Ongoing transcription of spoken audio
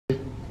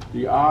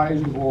The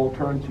eyes of all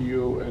turn to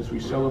you as we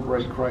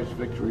celebrate Christ's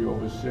victory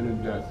over sin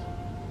and death.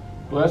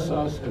 Bless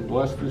us and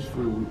bless this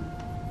food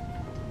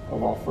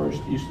of our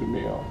first Easter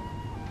meal.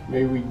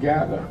 May we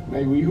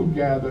who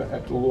gather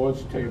at the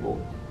Lord's table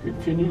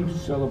continue to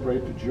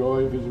celebrate the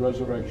joy of his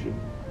resurrection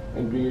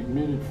and be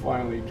admitted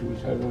finally to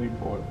his heavenly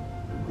port.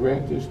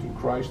 Grant this through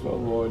Christ our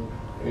Lord.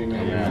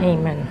 Amen. Amen.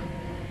 Amen.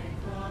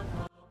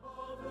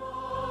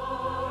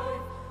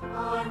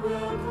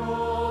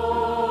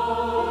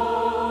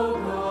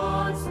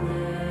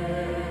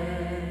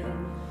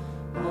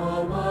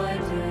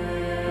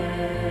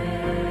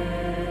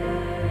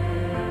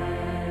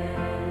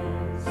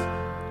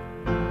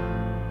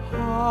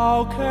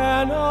 How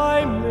can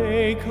I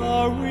make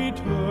a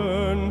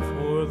return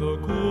for the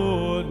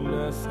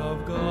goodness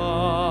of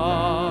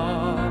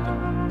God?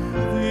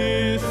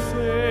 This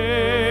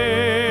saving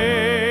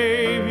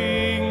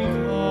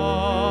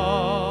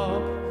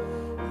cup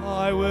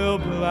I will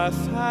bless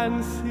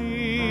and